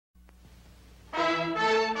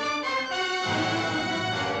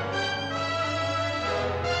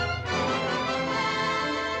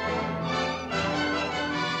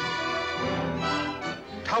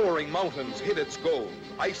Towering mountains hid its gold.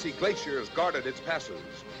 Icy glaciers guarded its passes.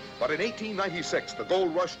 But in 1896, the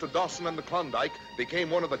gold rush to Dawson and the Klondike became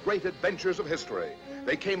one of the great adventures of history.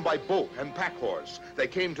 They came by boat and pack horse. They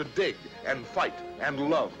came to dig and fight and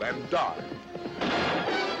love and die.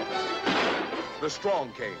 The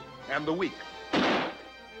strong came and the weak,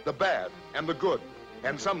 the bad and the good.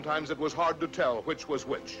 And sometimes it was hard to tell which was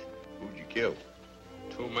which. Who'd you kill?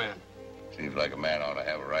 2 men. Seems like a man ought to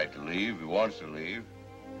have a right to leave if he wants to leave.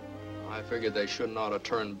 I figured they shouldn't ought to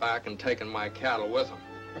turn back and taken my cattle with them.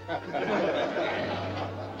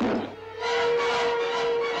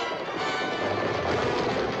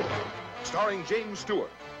 Starring James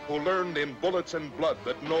Stewart, who learned in bullets and blood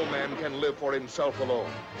that no man can live for himself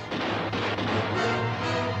alone.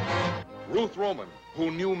 Ruth Roman,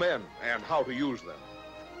 who knew men and how to use them.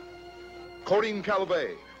 Corinne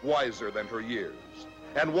Calvet, wiser than her years.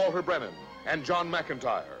 And Walter Brennan and John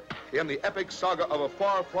McIntyre in the epic saga of a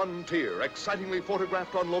far frontier, excitingly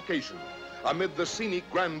photographed on location amid the scenic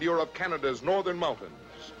grandeur of Canada's northern mountains.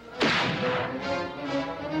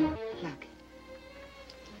 Look,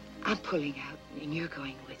 I'm pulling out and you're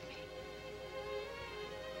going with me.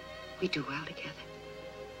 We do well together.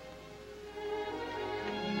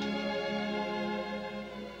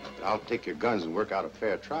 I'll take your guns and work out a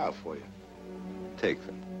fair trial for you. Take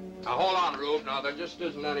them. Now, hold on, Rube. Now, there just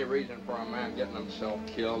isn't any reason for a man getting himself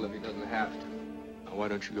killed if he doesn't have to. Now, why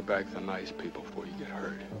don't you go back to the nice people before you get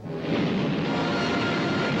hurt?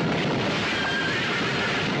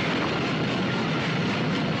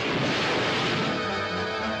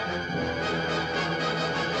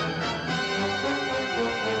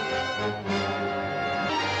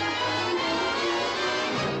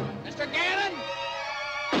 Mr. Gannon!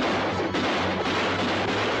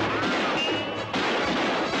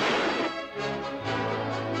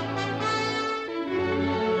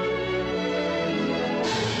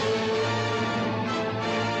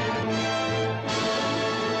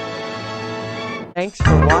 Thanks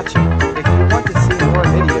for watching. If you want to see more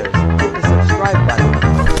videos,